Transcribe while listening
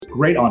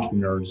great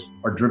entrepreneurs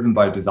are driven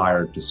by a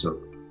desire to serve.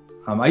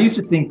 I used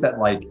to think that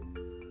like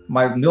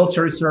my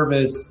military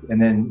service and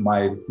then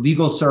my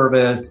legal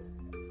service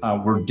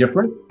were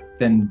different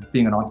than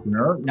being an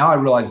entrepreneur. Now I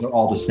realize they're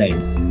all the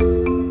same.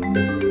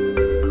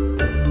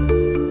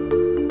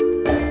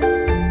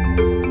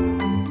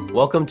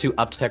 Welcome to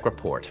Up to Tech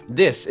Report.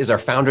 This is our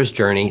Founder's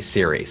Journey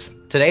series.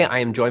 Today, I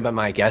am joined by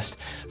my guest,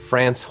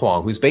 France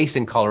Hoang, who's based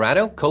in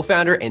Colorado,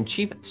 co-founder and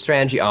chief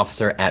strategy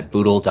officer at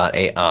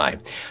BoodleAI.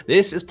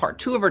 This is part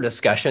 2 of our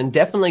discussion.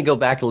 Definitely go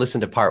back and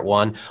listen to part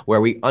 1, where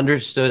we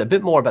understood a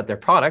bit more about their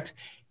product,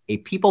 a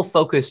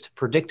people-focused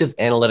predictive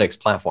analytics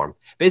platform.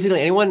 Basically,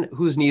 anyone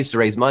who needs to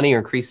raise money or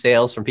increase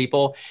sales from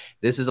people,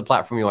 this is a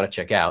platform you want to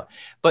check out.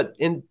 But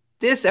in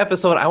this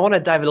episode, I want to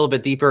dive a little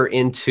bit deeper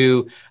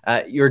into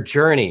your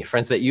journey,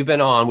 friends, that you've been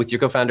on with your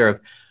co-founder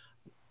of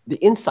the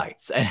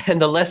insights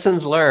and the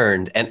lessons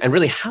learned, and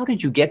really, how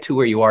did you get to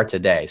where you are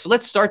today? So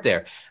let's start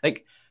there.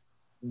 Like,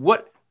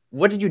 what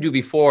did you do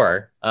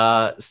before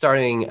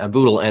starting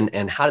Boodle,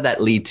 and how did that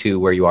lead to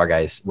where you are,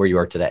 guys, where you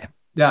are today?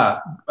 Yeah,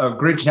 a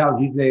great chat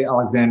with you today,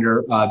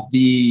 Alexander.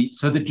 The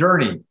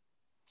journey.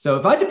 So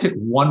if I had to pick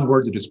one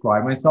word to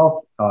describe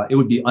myself, it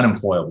would be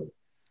unemployable.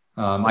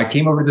 I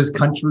came over to this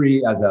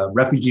country as a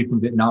refugee from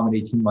Vietnam at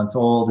 18 months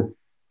old,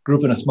 grew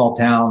up in a small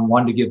town,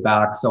 wanted to give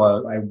back.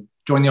 So I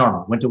joined the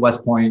Army, went to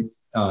West Point,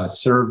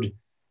 served in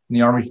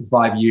the Army for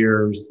 5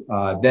 years,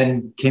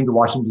 then came to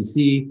Washington,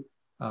 D.C.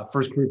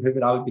 First career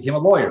pivot, I became a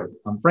lawyer.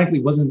 Frankly,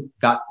 wasn't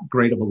that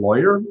great of a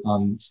lawyer.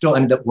 Still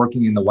ended up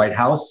working in the White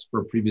House for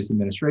a previous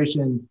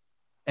administration.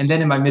 And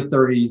then in my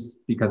mid-30s,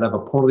 because I have a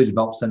poorly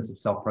developed sense of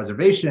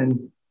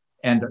self-preservation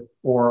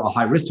or a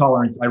high risk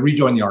tolerance, I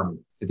rejoined the Army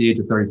at the age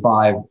of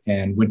 35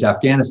 and went to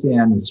Afghanistan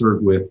and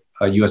served with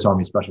U.S.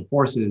 Army Special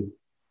Forces,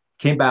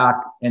 came back,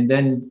 and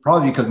then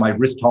probably because my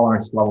risk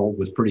tolerance level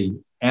was pretty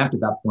amped at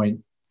that point,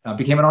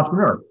 became an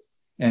entrepreneur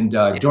and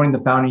joined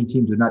the founding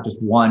teams of not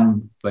just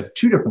one, but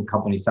 2 different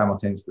companies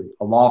simultaneously,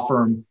 a law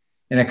firm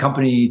and a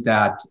company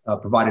that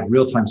provided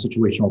real-time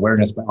situational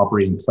awareness by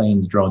operating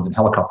planes, drones, and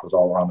helicopters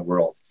all around the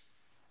world.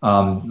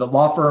 The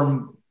law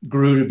firm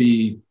grew to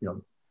be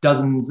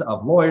dozens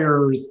of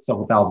lawyers,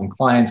 several thousand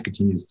clients,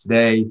 continues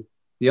today.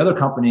 The other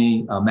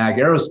company, MAG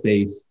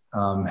Aerospace,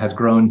 has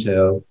grown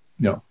to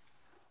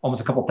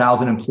almost a couple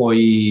thousand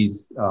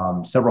employees,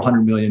 several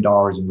 $100 million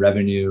in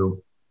revenue.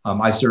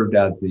 I served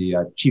as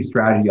the chief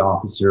strategy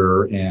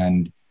officer,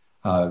 and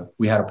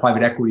we had a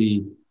private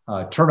equity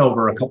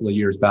turnover a couple of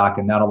years back,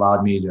 and that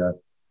allowed me to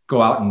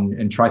go out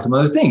and try some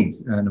other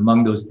things. And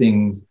among those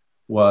things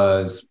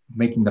was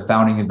making the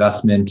founding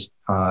investment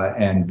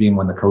and being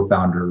one of the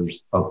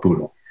co-founders of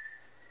Boodle.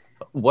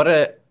 What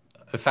a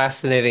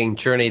fascinating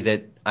journey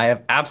that I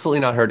have absolutely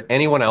not heard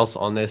anyone else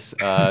on this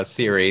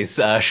series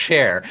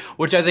share,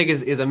 which I think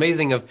is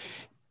amazing.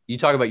 You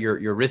talk about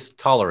your risk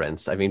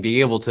tolerance. I mean,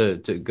 being able to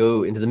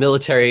go into the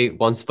military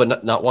once,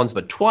 but not once,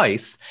 but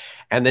twice,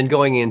 and then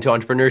going into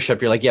entrepreneurship,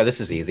 you're like, yeah,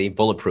 this is easy,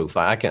 bulletproof.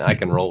 I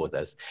can roll with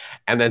this.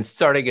 And then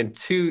starting in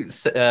 2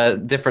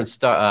 different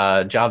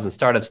jobs and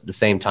startups at the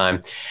same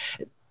time.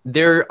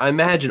 I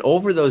imagine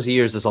over those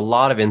years, there's a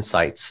lot of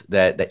insights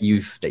that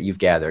you've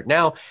gathered.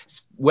 Now,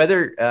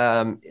 whether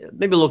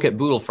maybe look at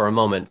Boodle for a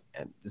moment.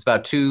 It's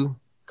about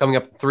coming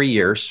up 3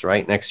 years,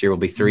 right? Next year will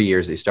be 3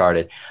 years they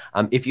started.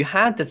 If you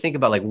had to think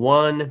about like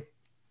one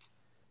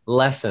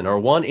lesson or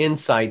one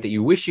insight that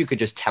you wish you could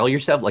just tell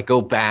yourself, like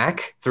go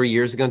back 3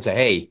 years ago and say,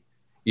 hey,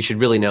 you should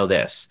really know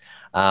this.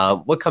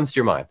 What comes to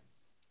your mind?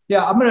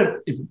 Yeah,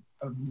 if you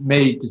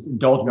may just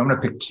indulge me, I'm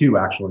going to pick 2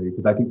 actually,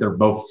 because I think they're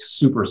both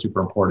super, super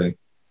important.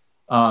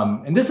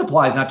 And this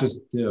applies not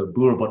just to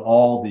Boodle, but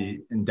all the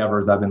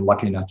endeavors I've been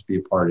lucky enough to be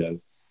a part of.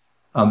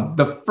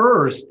 The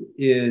first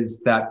is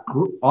that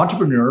great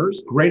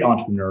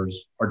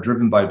entrepreneurs are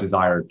driven by a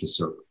desire to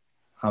serve.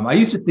 I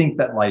used to think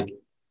that like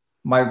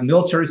my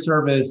military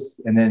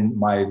service and then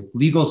my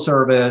legal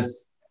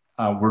service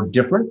were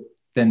different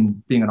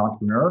than being an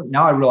entrepreneur.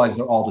 Now I realize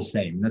they're all the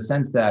same, in the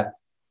sense that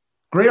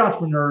great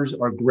entrepreneurs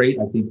are great,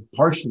 I think,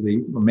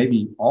 partially, or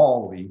maybe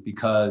allly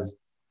because,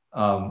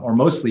 or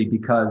mostly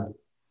because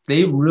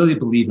they really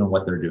believe in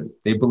what they're doing.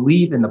 They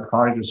believe in the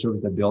product or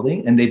service they're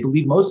building, and they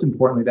believe, most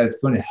importantly, that it's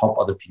going to help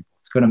other people.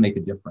 It's going to make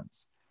a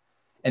difference.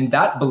 And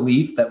that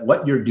belief that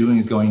what you're doing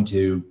is going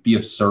to be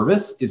of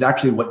service is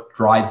actually what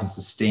drives and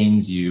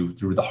sustains you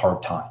through the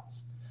hard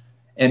times.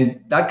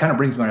 And that kind of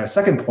brings me to a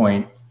second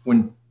point.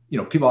 When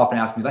people often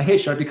ask me, like, hey,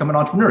 should I become an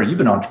entrepreneur? You've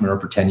been an entrepreneur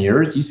for 10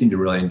 years. You seem to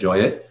really enjoy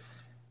it.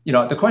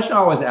 The question I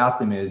always ask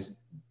them is,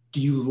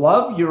 do you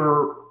love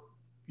your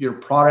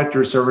product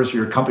or service or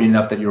your company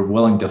enough that you're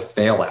willing to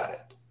fail at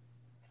it?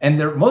 And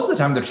most of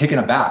the time they're taken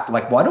aback.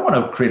 Like, well, I don't want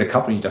to create a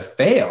company to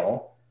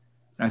fail.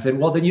 And I said,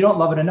 well, then you don't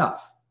love it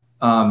enough.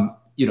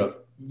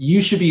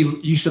 You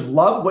should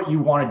love what you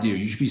want to do.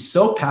 You should be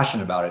so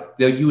passionate about it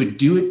that you would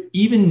do it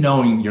even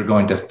knowing you're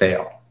going to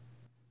fail,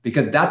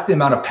 because that's the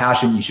amount of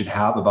passion you should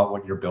have about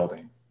what you're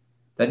building.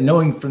 That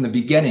knowing from the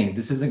beginning,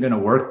 this isn't going to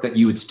work, that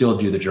you would still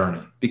do the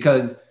journey.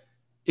 Because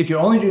if you're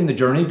only doing the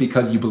journey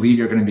because you believe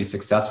you're going to be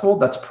successful,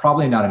 that's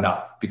probably not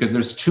enough, because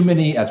there's too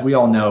many, as we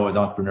all know as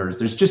entrepreneurs,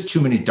 there's just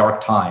too many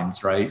dark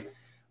times, right?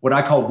 What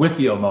I call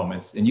WIFIO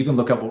moments, and you can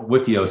look up what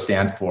WIFIO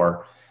stands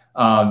for,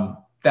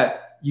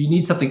 that you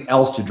need something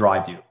else to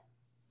drive you.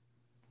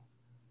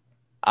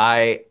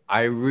 I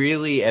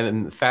really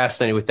am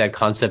fascinated with that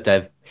concept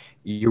of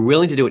you're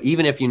willing to do it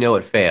even if you know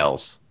it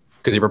fails,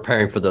 because you're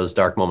preparing for those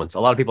dark moments. A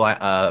lot of people,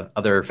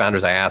 other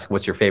founders I ask,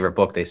 what's your favorite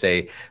book? They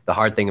say The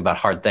Hard Thing About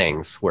Hard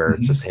Things, where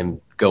it's just him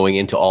going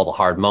into all the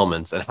hard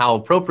moments, and how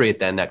appropriate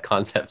then that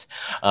concept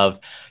of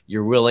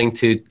you're willing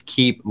to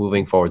keep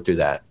moving forward through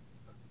that.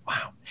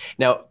 Wow.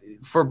 Now,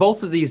 for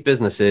both of these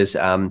businesses,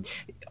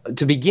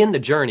 to begin the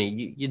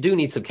journey, you do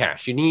need some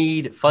cash. You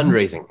need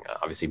fundraising.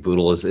 Obviously,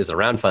 Boodle is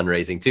around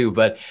fundraising too,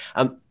 but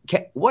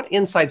what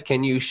insights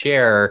can you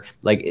share,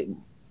 like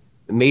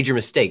major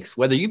mistakes?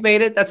 Whether you've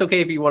made it, that's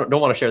okay if you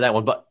don't want to share that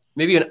one, but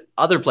maybe in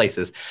other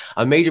places,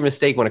 a major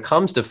mistake when it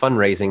comes to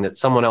fundraising that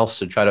someone else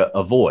should try to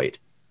avoid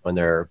when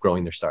they're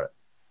growing their startup.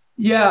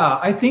 Yeah,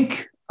 I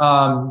think,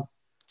 so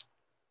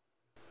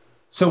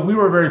we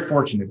were very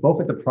fortunate,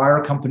 both at the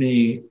prior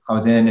company I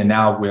was in and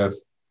now with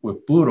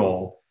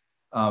Boodle.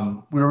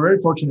 We were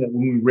very fortunate that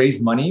when we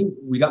raised money,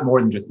 we got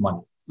more than just money.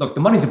 Look,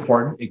 the money's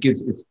important. It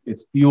gives,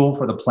 it's fuel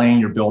for the plane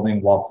you're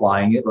building while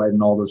flying it, right?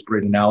 And all those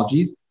great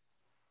analogies.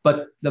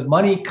 But the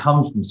money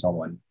comes from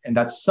someone, and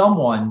that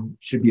someone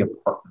should be a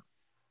partner.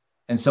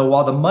 And so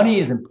while the money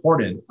is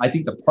important, I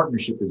think the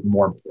partnership is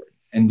more important.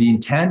 And the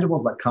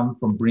intangibles that come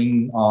from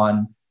bringing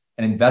on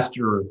an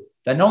investor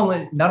that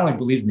not only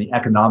believes in the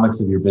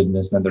economics of your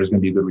business and that there's going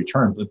to be a good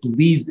return, but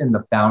believes in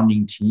the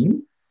founding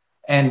team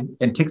and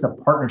takes a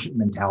partnership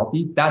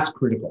mentality, that's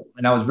critical.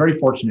 And I was very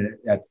fortunate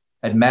at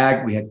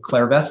MAG, we had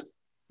Clairvest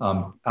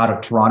out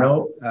of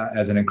Toronto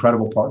as an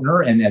incredible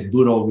partner. And at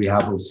Boodle, we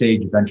have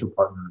Osage Venture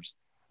Partners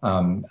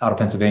out of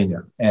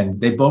Pennsylvania.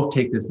 And they both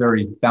take this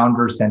very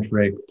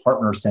founder-centric,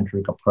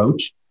 partner-centric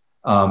approach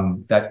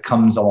that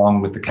comes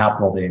along with the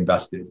capital they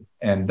invested.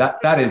 And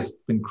that has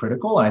been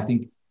critical. And I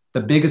think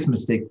the biggest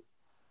mistake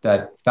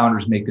that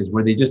founders make is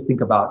where they just think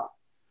about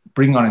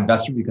bringing on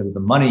investors because of the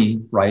money,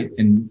 right?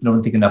 And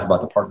don't think enough about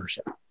the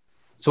partnership.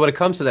 So when it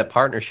comes to that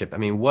partnership, I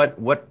mean, what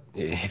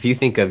if you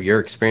think of your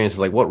experiences,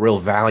 like what real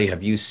value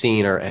have you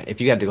seen, or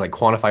if you had to like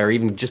quantify or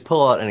even just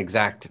pull out an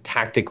exact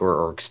tactic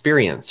or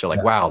experience, you're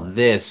like, wow,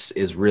 this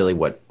is really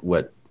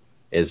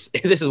this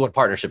is what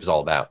partnership is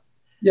all about.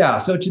 Yeah.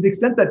 So to the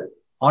extent that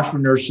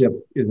entrepreneurship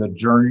is a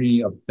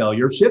journey of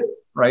failureship,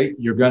 right?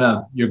 You're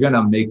gonna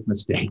make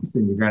mistakes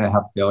and you're gonna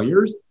have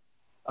failures.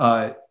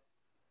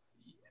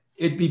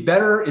 It'd be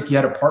better if you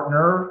had a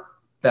partner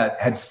that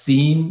had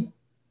seen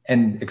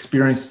and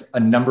experienced a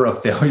number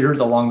of failures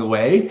along the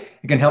way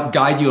and can help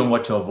guide you on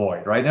what to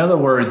avoid, right? In other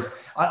words,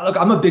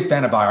 I'm a big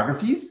fan of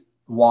biographies.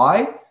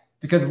 Why?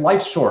 Because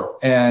life's short.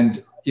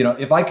 And,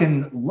 if I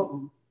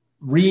can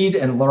read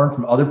and learn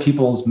from other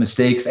people's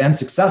mistakes and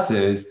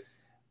successes,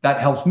 that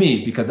helps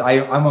me because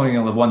I'm only going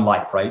to live one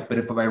life, right? But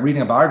if by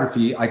reading a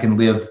biography, I can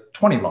live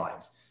 20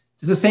 lives.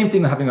 It's the same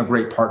thing with having a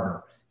great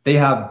partner. They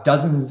have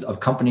dozens of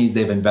companies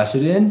they've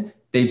invested in.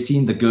 They've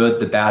seen the good,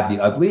 the bad, the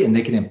ugly, and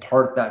they can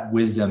impart that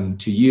wisdom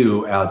to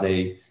you as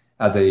a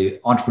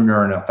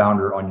entrepreneur and a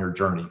founder on your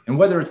journey. And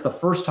whether it's the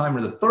first time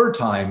or the third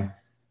time,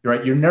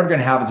 right, you're never going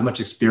to have as much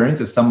experience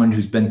as someone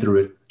who's been through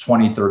it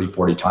 20, 30,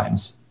 40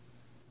 times.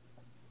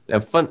 Now,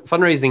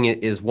 fundraising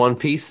is one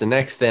piece. The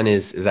next then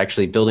is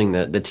actually building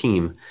the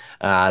team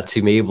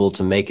to be able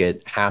to make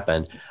it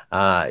happen.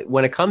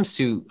 When it comes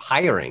to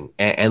hiring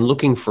and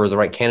looking for the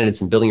right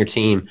candidates and building your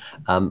team,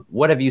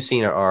 what have you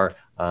seen are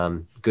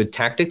good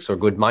tactics or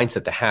good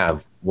mindset to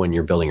have when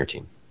you're building your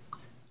team?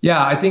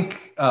 Yeah, I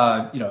think,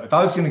 if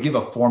I was going to give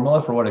a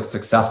formula for what a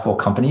successful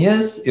company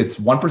is, it's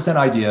 1%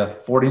 idea,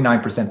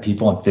 49%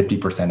 people, and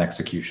 50%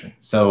 execution.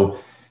 So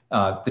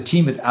the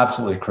team is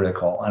absolutely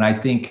critical. And I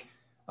think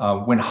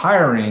when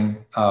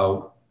hiring,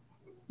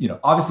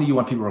 obviously you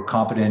want people who are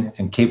competent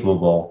and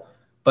capable,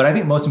 but I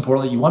think most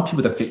importantly, you want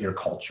people to fit your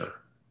culture.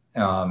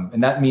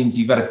 And that means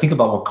you've got to think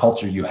about what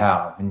culture you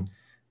have. And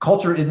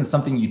culture isn't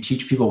something you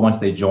teach people once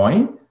they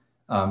join.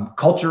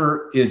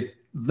 Culture is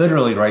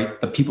literally,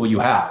 right, the people you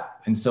have.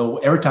 And so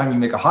every time you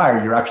make a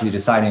hire, you're actually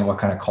deciding what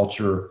kind of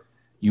culture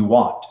you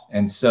want.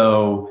 And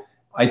so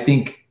I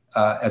think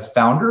as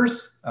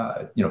founders,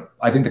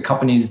 I think the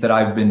companies that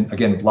I've been,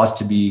 again, blessed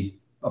to be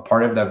a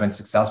part of that have been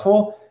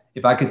successful,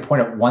 if I could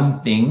point out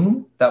one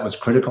thing that was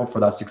critical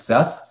for that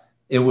success,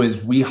 it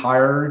was we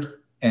hired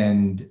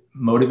and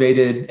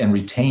motivated and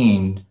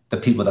retained the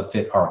people that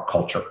fit our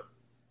culture.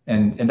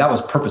 And that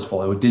was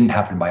purposeful. It didn't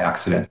happen by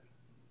accident.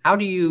 How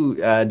do you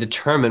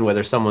determine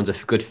whether someone's a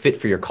good fit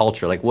for your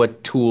culture? Like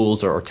what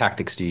tools or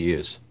tactics do you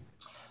use?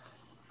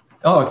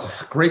 Oh,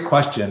 it's a great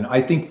question.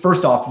 I think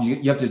first off,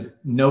 you have to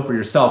know for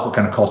yourself what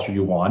kind of culture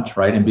you want,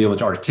 right? And be able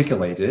to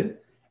articulate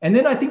it. And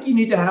then I think you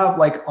need to have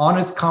like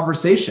honest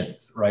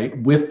conversations, right?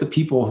 With the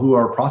people who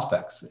are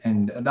prospects.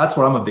 And that's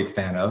what I'm a big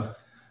fan of.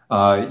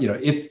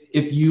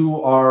 If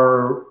you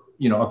are,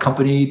 a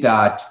company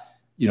that,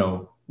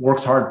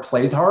 works hard,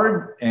 plays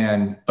hard,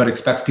 but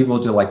expects people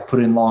to like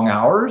put in long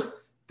hours,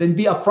 then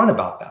be upfront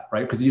about that,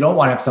 right? Because you don't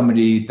want to have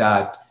somebody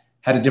that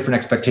had a different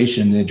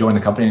expectation and they joined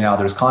the company and now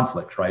there's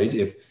conflict, right?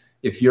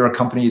 If you're a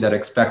company that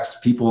expects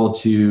people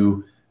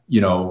to,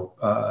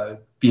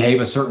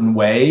 behave a certain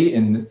way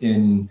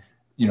in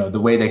the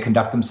way they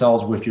conduct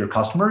themselves with your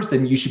customers,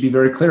 then you should be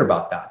very clear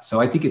about that. So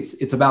I think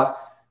it's about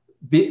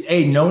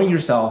A, knowing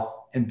yourself,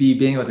 and B,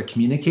 being able to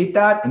communicate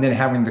that, and then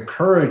having the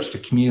courage to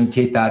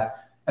communicate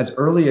that as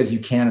early as you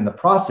can in the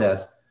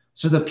process,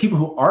 so that people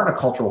who aren't a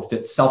cultural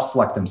fit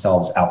self-select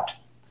themselves out.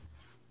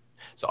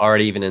 So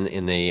already even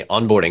in the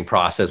onboarding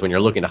process, when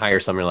you're looking to hire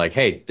someone, like,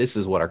 hey, this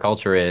is what our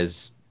culture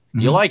is.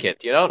 Mm-hmm. You like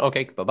it, you don't?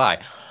 Okay,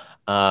 bye-bye.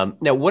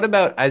 Now, what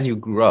about as you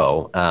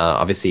grow?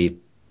 Obviously,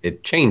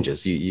 it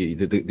changes.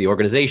 The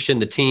organization,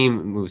 the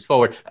team moves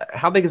forward.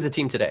 How big is the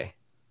team today?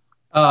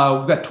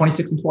 We've got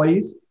 26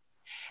 employees.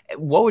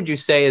 What would you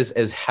say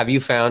is have you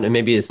found, and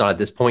maybe it's not at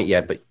this point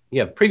yet, but you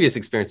have previous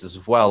experiences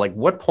as well, like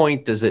what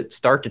point does it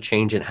start to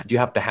change, and do you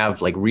have to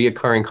have like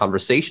reoccurring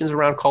conversations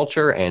around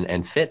culture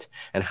and fit?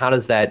 And how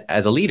does that,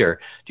 as a leader,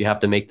 do you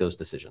have to make those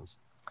decisions?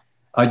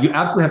 You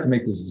absolutely have to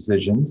make those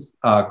decisions.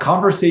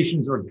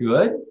 Conversations are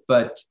good,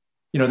 but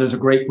there's a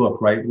great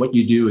book, right? What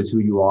you do is who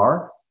you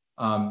are.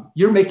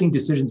 You're making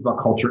decisions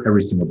about culture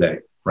every single day,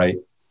 right?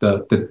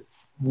 The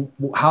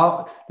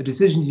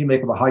decisions you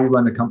make about how you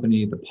run the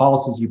company, the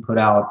policies you put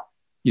out,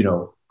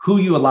 who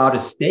you allow to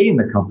stay in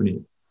the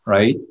company,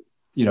 right?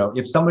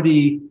 If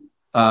somebody's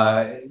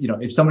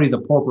a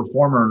poor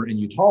performer and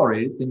you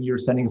tolerate it, then you're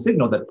sending a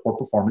signal that poor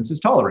performance is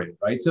tolerated,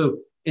 right? So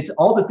it's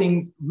all the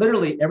things,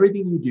 literally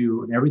everything you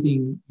do and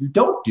everything you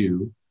don't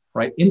do,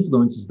 right,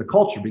 influences the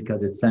culture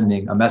because it's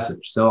sending a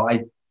message. So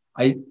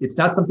it's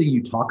not something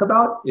you talk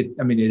about. It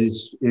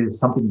is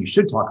something you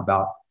should talk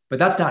about, but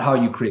that's not how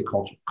you create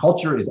culture.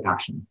 Culture is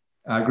action.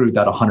 I agree with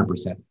that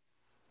 100%.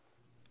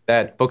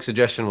 That book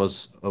suggestion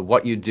was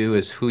what you do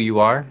is who you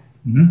are.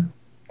 Mm-hmm.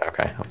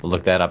 Okay, I'll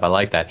look that up. I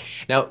like that.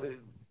 Now,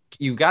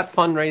 you got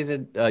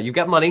fundraising, you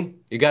got money,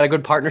 you got a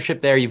good partnership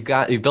there.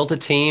 You've built a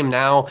team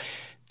now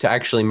to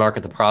actually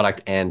market the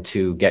product and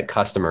to get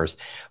customers.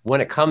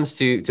 When it comes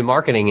to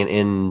marketing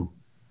in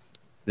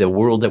the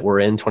world that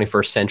we're in,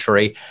 21st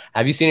century,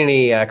 have you seen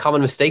any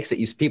common mistakes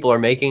that people are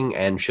making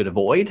and should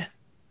avoid?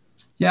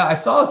 Yeah, I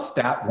saw a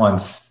stat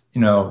once,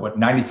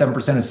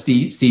 97% of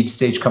seed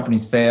stage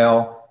companies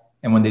fail.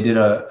 And when they did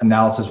an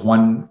analysis,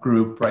 one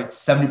group, right,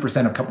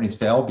 70% of companies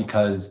fail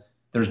because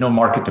there's no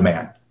market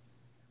demand.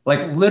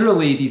 Like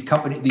literally these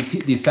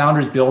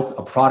founders built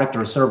a product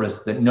or a service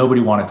that nobody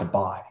wanted to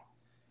buy.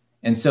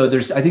 And so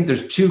I think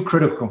there's two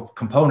critical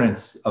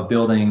components of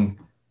building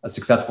a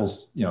successful,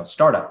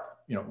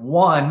 startup.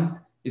 One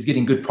is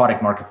getting good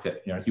product market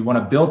fit. You want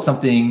to build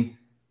something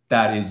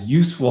that is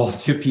useful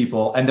to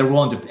people, and they're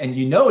willing to, and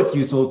it's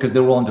useful because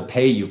they're willing to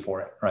pay you for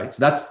it, right?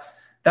 So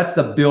that's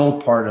the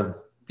build part of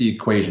the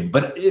equation.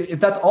 But if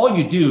that's all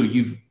you do,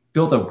 you've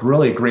built a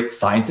really great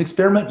science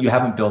experiment. You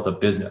haven't built a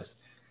business.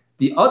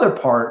 The other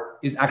part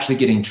is actually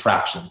getting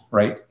traction,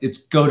 right? It's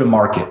go to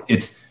market.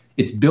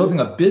 It's building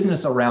a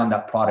business around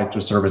that product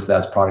or service that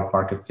has product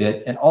market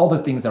fit and all the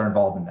things that are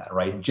involved in that,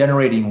 right?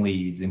 Generating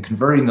leads and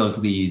converting those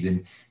leads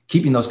and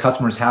keeping those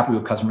customers happy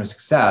with customer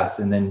success,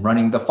 and then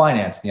running the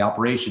finance, the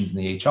operations, and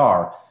the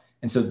HR.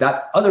 And so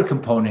that other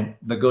component,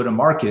 the go to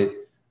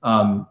market,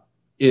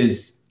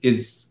 is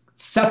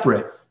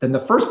separate than the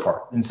first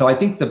part. And so I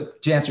think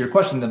to answer your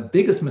question, the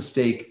biggest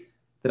mistake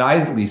that I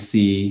at least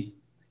see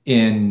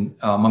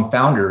among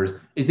founders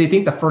is they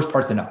think the first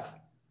part's enough.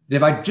 That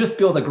if I just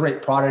build a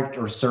great product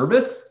or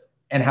service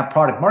and have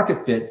product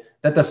market fit,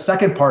 that the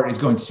second part is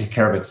going to take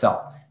care of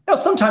itself. Now,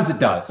 sometimes it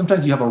does.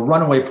 Sometimes you have a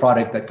runaway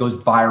product that goes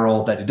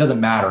viral, that it doesn't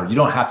matter. You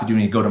don't have to do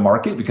any go to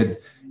market because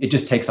it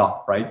just takes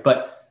off, right?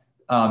 But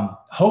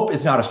hope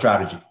is not a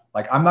strategy.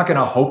 Like I'm not going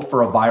to hope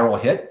for a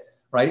viral hit,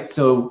 right?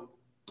 So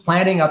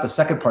planning out the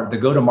second part, the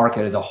go to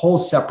market, is a whole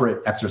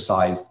separate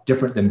exercise,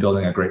 different than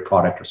building a great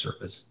product or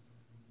service.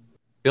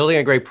 Building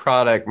a great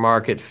product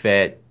market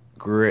fit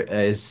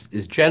is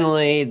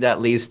generally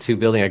that leads to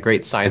building a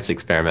great science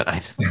experiment. I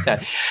think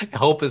that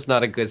hope is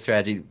not a good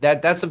strategy.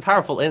 That's a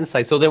powerful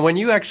insight. So then when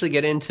you actually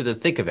get into the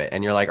thick of it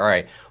and you're like, all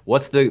right,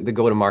 what's the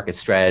go-to-market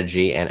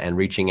strategy and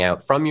reaching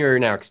out from your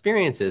now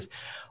experiences,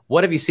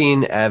 what have you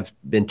seen have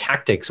been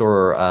tactics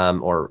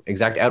or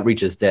exact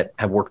outreaches that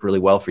have worked really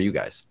well for you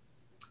guys?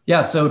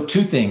 Yeah, so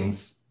two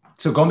things.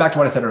 So going back to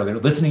what I said earlier,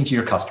 listening to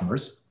your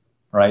customers,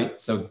 right?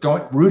 So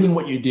rooting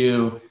what you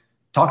do,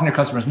 talking to your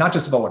customers, not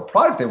just about what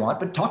product they want,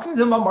 but talking to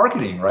them about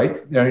marketing,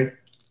 right?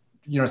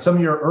 Some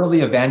of your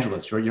early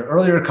evangelists, right? Your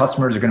earlier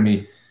customers are going to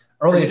be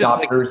early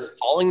adopters. Like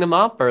calling them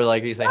up, or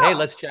like you say, hey,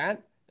 let's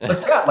chat. Let's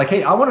chat. Like,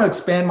 hey, I want to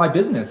expand my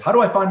business. How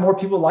do I find more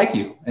people like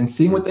you? And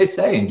seeing what they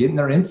say and getting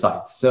their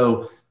insights.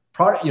 So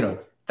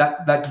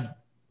that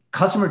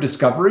customer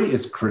discovery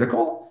is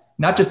critical,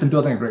 not just in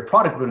building a great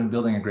product, but in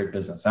building a great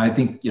business. And I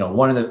think,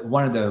 one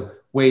of the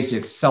ways to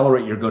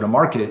accelerate your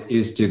go-to-market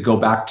is to go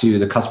back to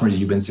the customers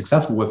you've been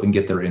successful with and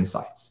get their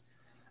insights.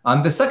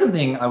 The second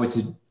thing I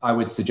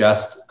would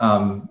suggest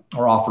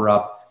or offer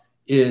up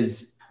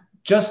is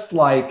just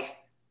like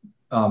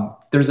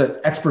there's an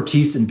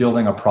expertise in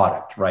building a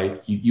product,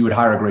 right? You would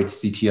hire a great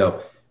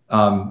CTO.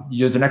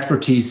 There's an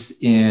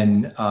expertise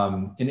in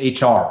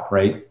HR,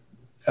 right?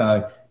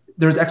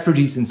 There's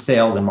expertise in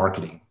sales and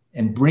marketing,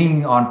 and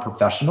bringing on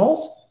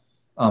professionals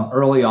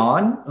early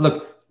on.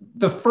 Look,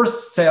 the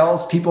first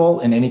salespeople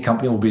in any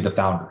company will be the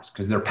founders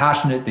because they're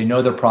passionate, they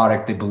know their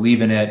product, they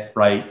believe in it,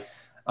 right?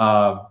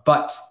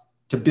 But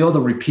to build a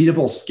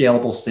repeatable,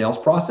 scalable sales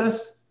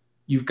process,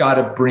 you've got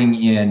to bring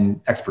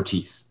in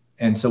expertise.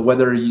 And so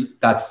whether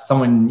that's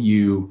someone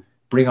you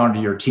bring onto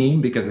your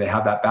team because they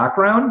have that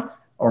background,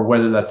 or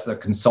whether that's a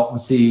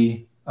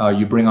consultancy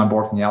you bring on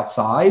board from the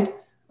outside,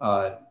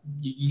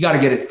 you got to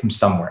get it from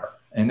somewhere.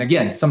 And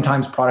again,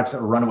 sometimes products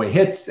are runaway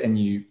hits and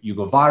you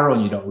go viral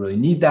and you don't really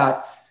need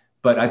that.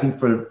 But I think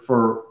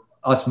for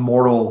us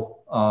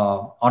mortal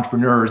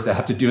entrepreneurs that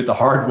have to do it the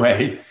hard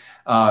way,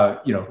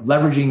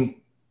 leveraging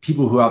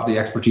people who have the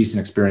expertise and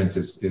experience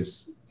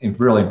is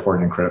really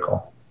important and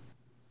critical.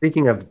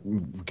 Speaking of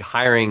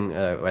hiring,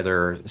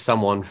 whether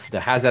someone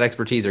that has that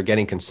expertise or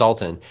getting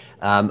consultant,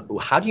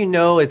 how do you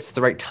know it's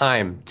the right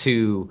time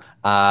to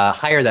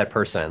hire that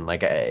person?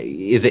 Like,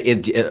 is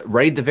it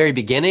right at the very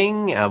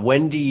beginning?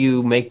 When do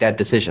you make that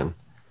decision?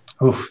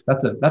 Oof,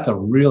 that's a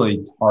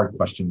really hard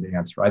question to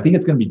answer. I think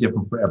it's going to be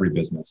different for every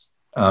business.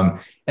 And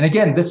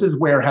again, this is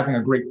where having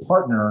a great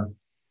partner,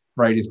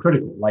 right, is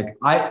critical. Like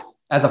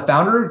as a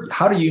founder,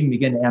 how do you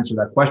begin to answer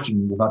that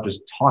question without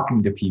just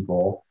talking to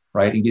people,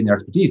 right, and getting their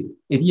expertise?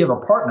 If you have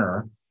a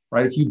partner,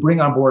 right, if you bring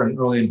on board an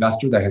early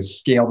investor that has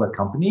scaled a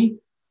company,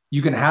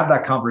 you can have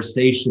that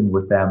conversation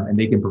with them and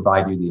they can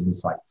provide you the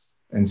insights.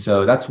 And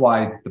so that's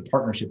why the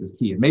partnership is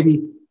key. And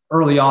maybe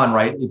early on,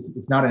 right,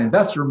 it's not an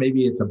investor,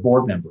 maybe it's a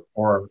board member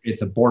or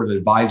it's a board of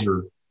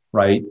advisor,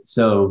 right?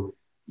 So,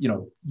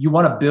 you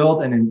want to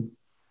build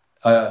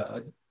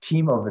a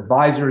team of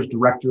advisors,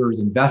 directors,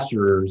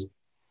 investors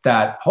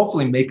that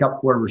hopefully make up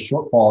for whatever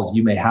shortfalls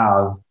you may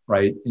have,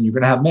 right? And you're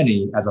going to have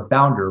many as a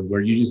founder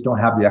where you just don't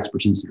have the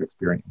expertise or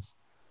experience.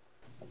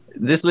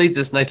 This leads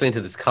us nicely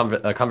into this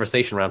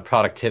conversation around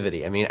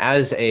productivity. I mean,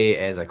 as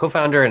a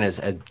co-founder and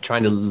as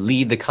trying to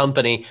lead the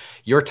company,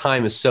 your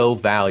time is so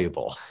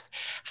valuable.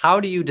 How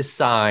do you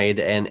decide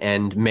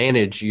and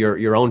manage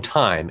your own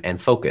time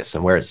and focus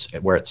and where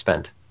it's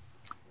spent?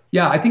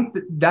 Yeah, I think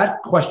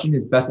that question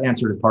is best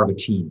answered as part of a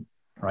team,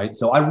 right?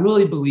 So I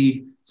really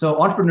believe,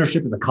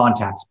 entrepreneurship is a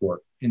contact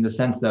sport in the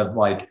sense of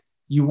like,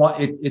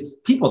 it's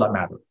people that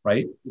matter,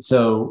 right?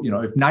 So,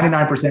 if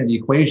 99% of the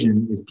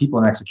equation is people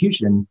and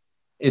execution,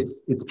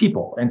 it's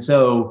people. And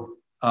so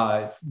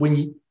I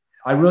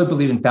really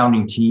believe in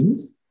founding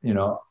teams.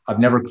 I've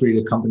never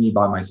created a company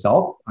by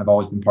myself. I've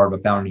always been part of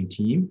a founding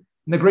team.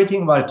 And the great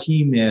thing about a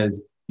team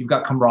is you've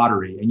got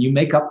camaraderie and you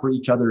make up for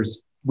each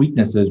other's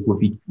weaknesses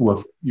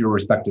with your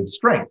respective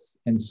strengths.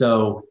 And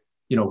so,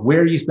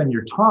 where you spend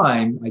your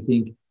time, I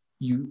think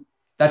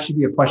that should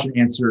be a question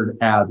answered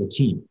as a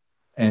team.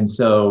 And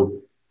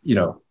so,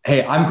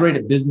 hey, I'm great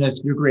at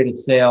business, you're great at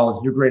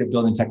sales, you're great at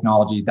building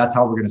technology. That's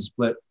how we're going to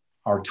split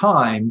our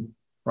time,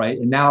 right?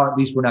 And now at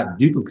least we're not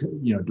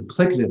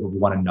duplicative of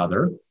one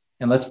another.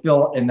 And let's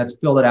fill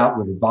it out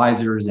with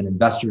advisors and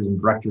investors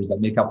and directors that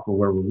make up for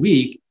where we're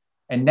weak.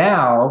 And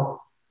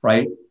now,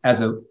 right,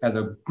 as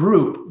a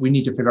group, we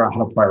need to figure out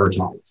how to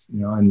prioritize.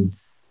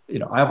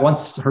 I've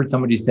once heard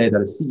somebody say that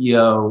a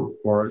CEO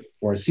or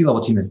a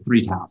C-level team has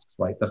 3 tasks,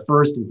 right? The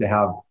first is to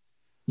have,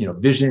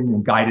 vision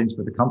and guidance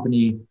for the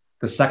company.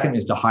 The second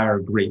is to hire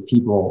great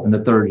people. And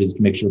the third is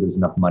to make sure there's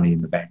enough money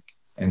in the bank.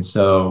 And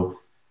so,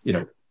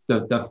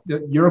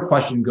 your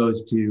question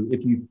goes to,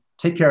 if you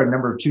take care of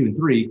number 2 and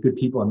 3, good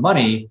people and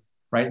money,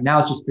 right? Now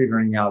it's just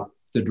figuring out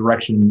the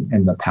direction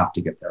and the path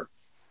to get there.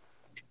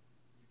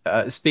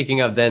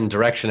 Speaking of then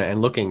direction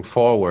and looking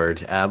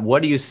forward,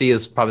 what do you see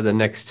as probably the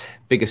next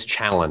biggest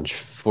challenge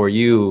for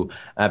you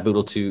at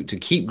Boodle to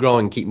keep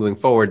growing, keep moving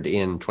forward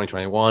in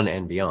 2021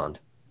 and beyond?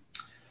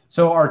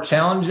 So our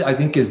challenge, I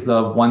think, is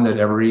the one that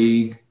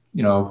every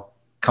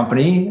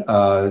company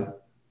that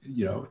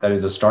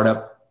is a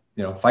startup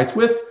fights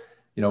with.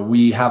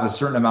 We have a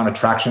certain amount of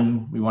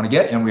traction we want to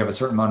get, and we have a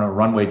certain amount of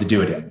runway to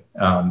do it in.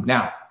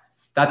 Now,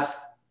 that's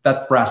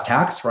brass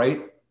tacks,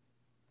 right?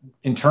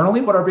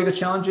 Internally, what our biggest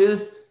challenge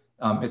is,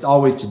 it's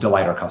always to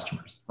delight our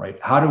customers, right?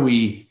 How do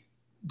we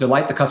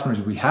delight the customers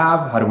we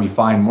have? How do we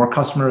find more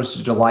customers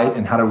to delight?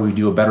 And how do we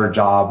do a better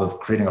job of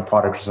creating a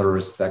product or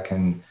service that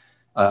can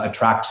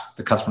attract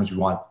the customers we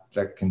want,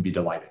 that can be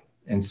delighted?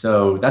 And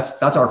so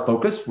that's our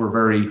focus. We're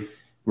very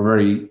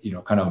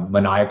kind of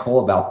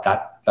maniacal about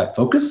that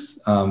focus.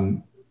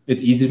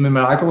 It's easy to be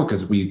maniacal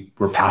because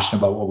we're passionate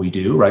about what we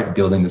do, right?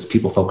 Building this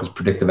people-focused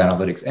predictive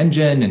analytics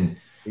engine. And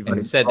you've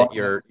already said that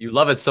you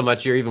love it so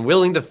much, you're even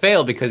willing to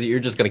fail because you're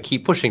just going to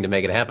keep pushing to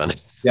make it happen.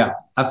 Yeah,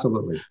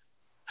 absolutely.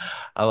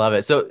 I love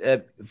it.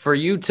 So for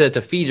you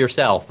to feed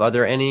yourself, are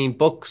there any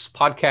books,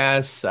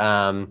 podcasts,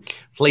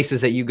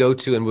 places that you go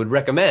to and would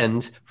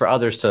recommend for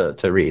others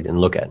to read and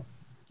look at?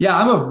 Yeah,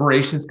 I'm a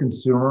voracious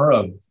consumer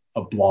of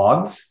of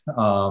blogs.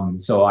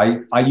 So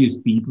I use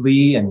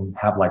Feedly and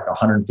have like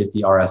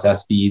 150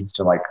 RSS feeds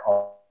to like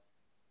all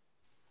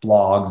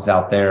blogs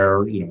out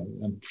there.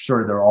 I'm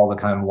sure they're all the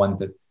kind of ones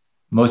that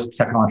most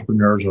tech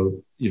entrepreneurs are,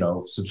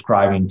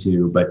 subscribing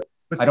to, but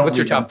I don't. What's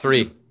your top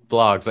three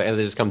blogs? They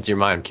just come to your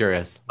mind. I'm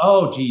curious.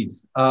 Oh,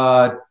 geez.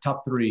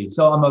 Top three.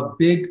 So I'm a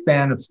big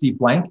fan of Steve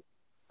Blank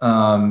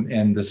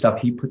and the stuff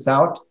he puts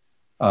out.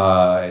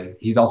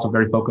 He's also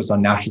very focused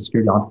on national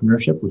security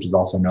entrepreneurship, which is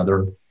also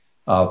another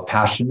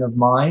passion of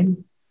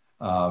mine.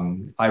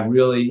 I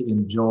really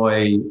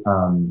enjoy,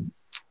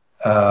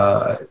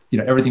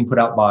 everything put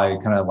out by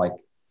kind of like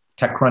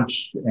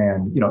TechCrunch,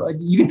 and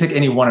you can pick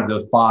any one of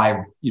those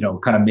five,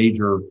 kind of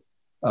major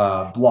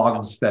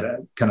blogs that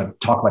kind of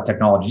talk about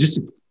technology, just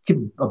to keep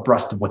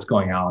abreast of what's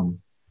going on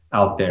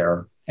out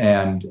there,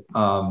 and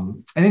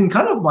then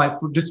kind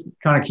of just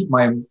kind of keep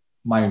my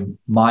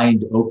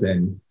mind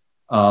open.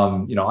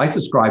 I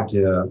subscribe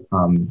to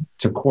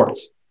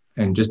Quartz,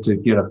 and just to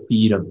get a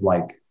feed of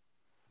like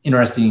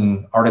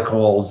interesting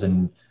articles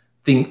and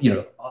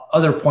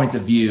other points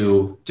of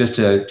view, just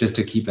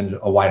to keep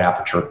a wide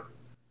aperture.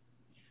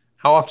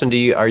 How often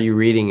are you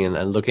reading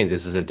and looking at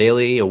this? Is it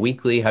daily, a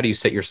weekly? How do you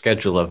set your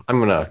schedule of, I'm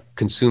going to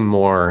consume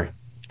more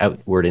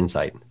outward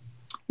insight?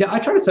 Yeah, I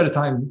try to set a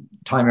time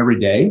every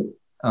day.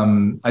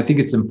 I think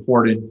it's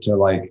important to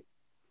like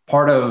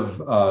part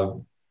of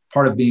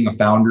being a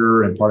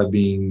founder and part of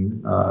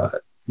being a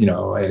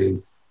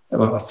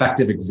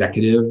effective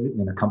executive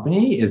in a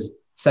company is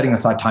setting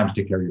aside time to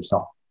take care of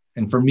yourself.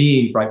 And for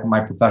me, right, my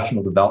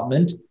professional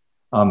development,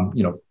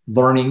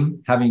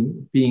 learning,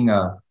 being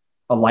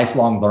a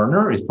lifelong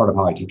learner is part of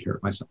how I take care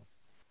of myself.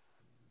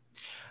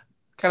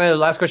 Kind of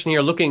last question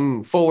here,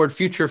 looking forward,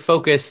 future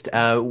focused,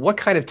 what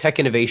kind of tech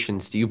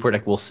innovations do you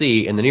predict we'll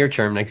see in the near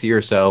term, next year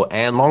or so,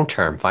 and long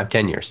term,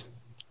 5-10 years?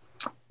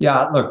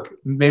 Yeah, look,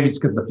 maybe it's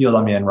because of the field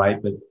I'm in, right?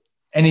 But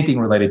anything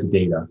related to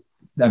data.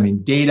 I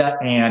mean, data,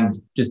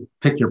 and just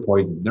pick your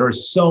poison. There are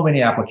so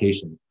many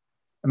applications.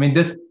 I mean,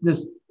 this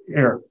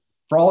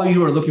for all of you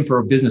who are looking for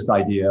a business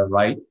idea,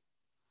 right?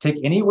 Take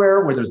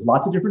anywhere where there's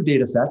lots of different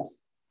data sets,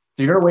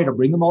 figure out a way to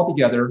bring them all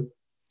together,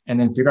 and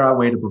then figure out a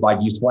way to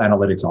provide useful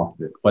analytics off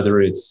of it,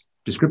 whether it's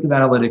descriptive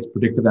analytics,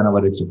 predictive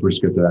analytics, or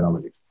prescriptive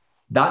analytics.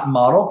 That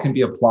model can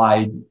be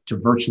applied to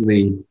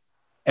virtually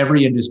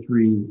every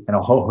industry and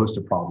a whole host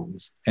of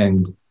problems.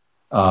 And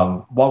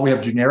while we have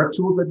generic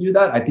tools that do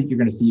that, I think you're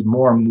going to see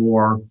more and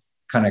more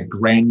kind of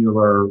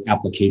granular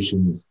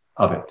applications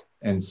of it.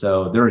 And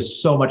so there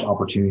is so much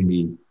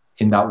opportunity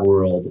in that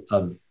world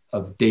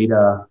of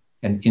data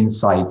and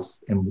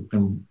insights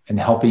and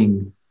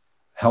helping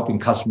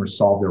customers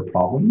solve their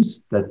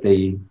problems that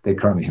they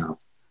currently have.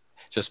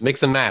 Just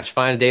mix and match,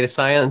 find a data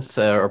science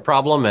or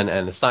problem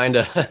and assign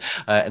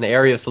an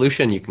area of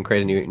solution, you can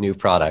create a new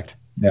product.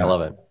 Yeah. I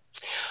love it.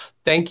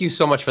 Thank you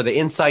so much for the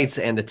insights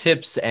and the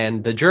tips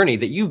and the journey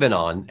that you've been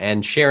on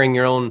and sharing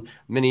your own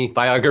mini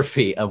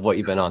biography of what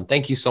you've been on.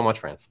 Thank you so much,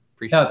 France.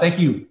 Appreciate it. Thank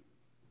you.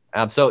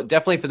 So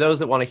definitely for those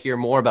that want to hear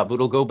more about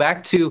Boodle, go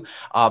back to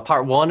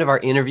part 1 of our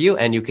interview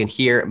and you can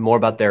hear more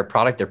about their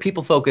product, their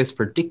people-focused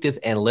predictive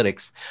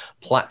analytics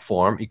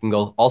platform. You can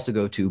also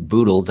go to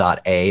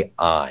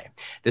BoodleAI.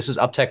 This was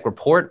UpTech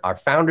Report, our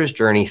Founder's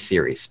Journey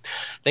series.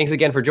 Thanks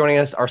again for joining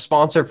us. Our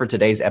sponsor for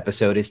today's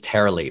episode is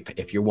TerraLeap.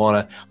 If you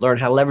want to learn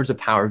how to leverage the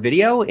power of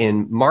video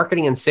in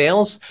marketing and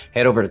sales,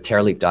 head over to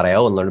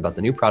TerraLeap.io and learn about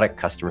the new product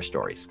customer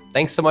stories.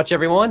 Thanks so much,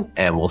 everyone,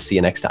 and we'll see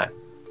you next time.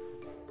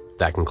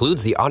 That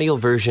concludes the audio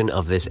version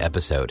of this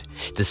episode.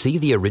 To see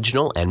the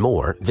original and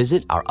more,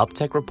 visit our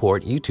UpTech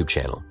Report YouTube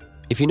channel.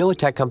 If you know a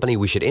tech company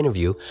we should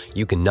interview,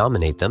 you can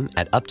nominate them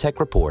at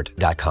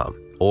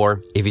uptechreport.com.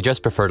 Or if you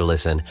just prefer to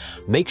listen,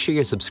 make sure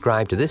you're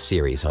subscribed to this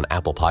series on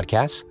Apple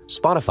Podcasts,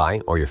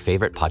 Spotify, or your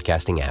favorite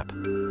podcasting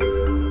app.